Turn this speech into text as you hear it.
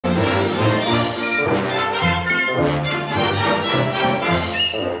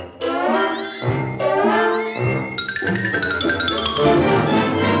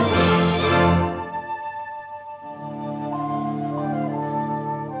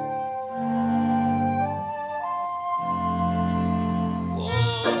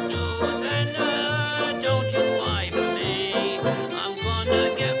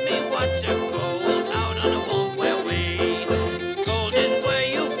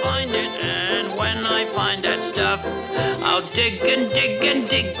stuff. I'll dig and dig and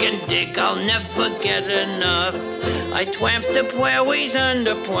dig and dig, I'll never get enough. I twamp the prairies and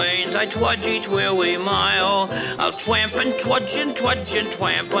the plains, I twudge each weary mile. I'll twamp and twudge and twudge and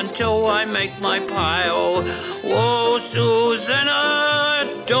twamp until I make my pile. Whoa,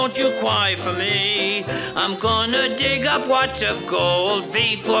 Susanna, don't you cry for me. I'm gonna dig up lots of gold,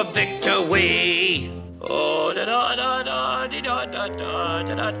 V for victory. Oh, da da da da da da da da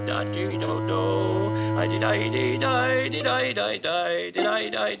da da dee do do. I did I did I did I die die did I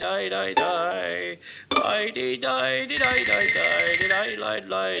die die die die. I did I did I die die did I lie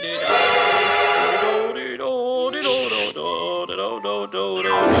lie did I. Dee do dee do dee do do do do do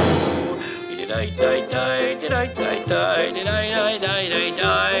do. Did I die die did I die die did I die die die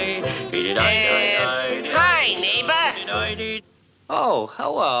die. Did I die die. Hi, neighbor. Oh,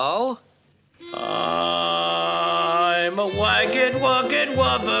 hello. I'm a wagged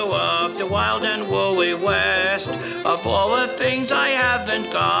wubber of the wild and woolly west. Of all the things I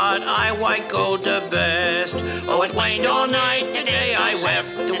haven't got, I white gold the best. Oh, it rained all night, the day I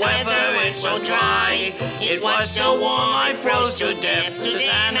wept. The weather is so dry. It was so warm, I froze to death.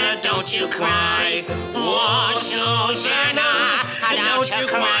 Susanna, don't you cry. Oh, Susanna, don't you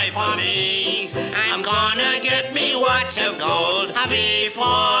cry for me. I'm gonna get me lots of gold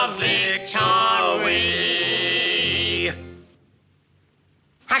before victory.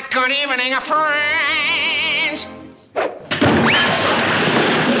 Good evening, friends.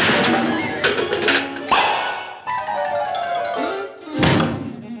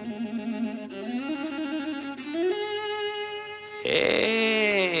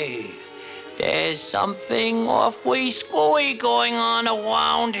 Hey, there's something awfully screwy going on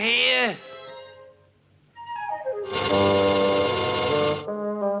around here.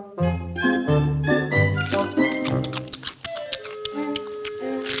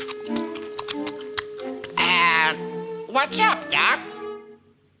 What's up, Doc?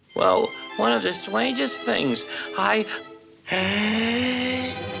 Well, one of the strangest things,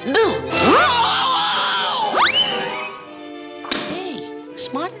 Hey,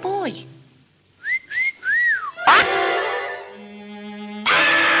 smart boy.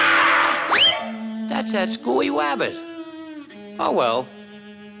 That's that Wacky Wabbit. Oh, well.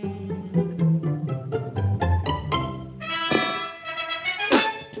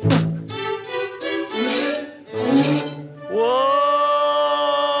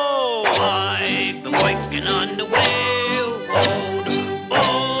 Whoa! I've been working on the railroad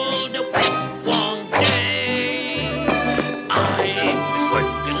all the long day. I've been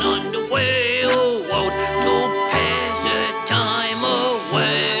working on the railroad to pass the time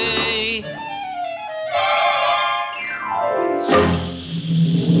away.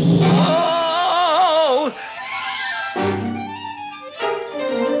 Whoa!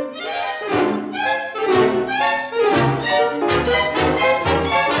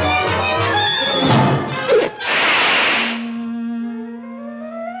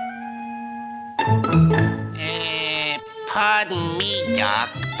 Pardon me, Doc,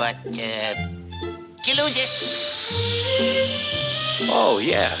 but, did you lose it? Oh,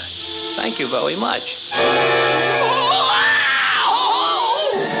 yeah. Thank you very much.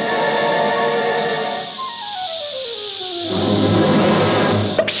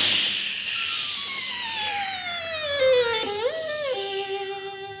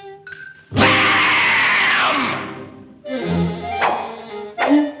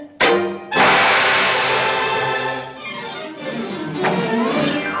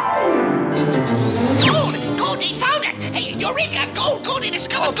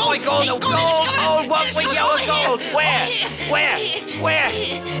 Gold, what with yellow gold? Where?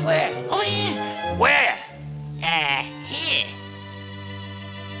 Oh, here. Where? Here.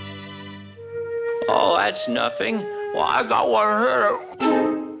 Oh, that's nothing. Well, I got one here.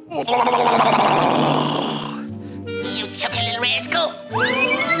 You took a little rascal.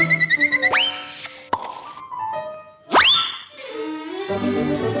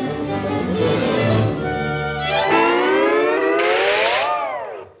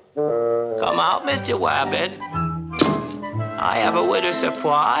 Come out, Mr. Wabbit. I have a little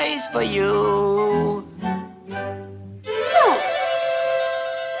surprise for you.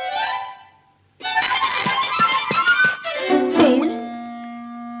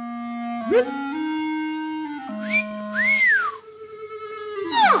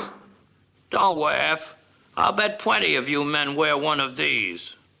 Don't laugh. I'll bet plenty of you men wear one of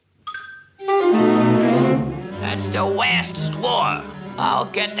these. That's the last straw.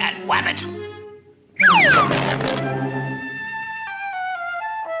 I'll get that wabbit.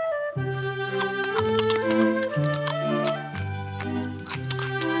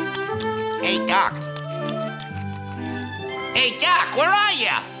 Hey, Doc. Hey, Doc, where are you?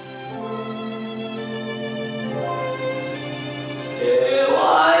 Here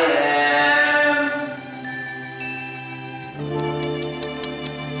I am.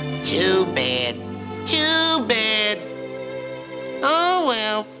 Too bad. Too bad. Oh,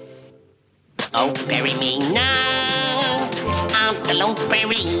 well. Oh, bury me now. I'm the lone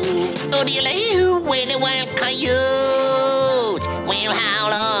fairy. Oh, dear, where the wild coyotes will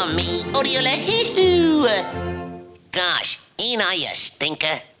howl on me. Oh, dear, gosh, ain't I a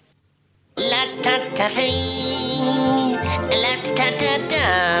stinker? La ta ta ting, la ta ta ta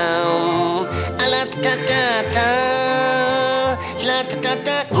down, la ta ta ta ta, la ta ta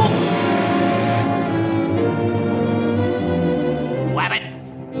ta. Wabbit,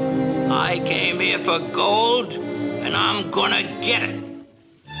 I came here for gold, and I'm gonna get it.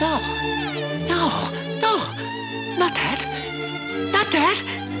 No, no, no, not that, not that,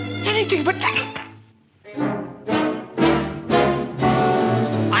 anything but that.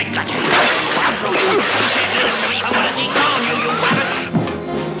 I got you. I'll show you. You can't do this to me. I'm gonna dethrone you, you wabbit.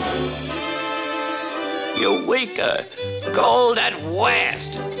 You weaker. Gold at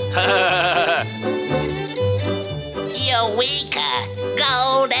last. You weaker,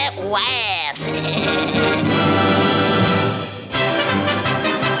 gold at last.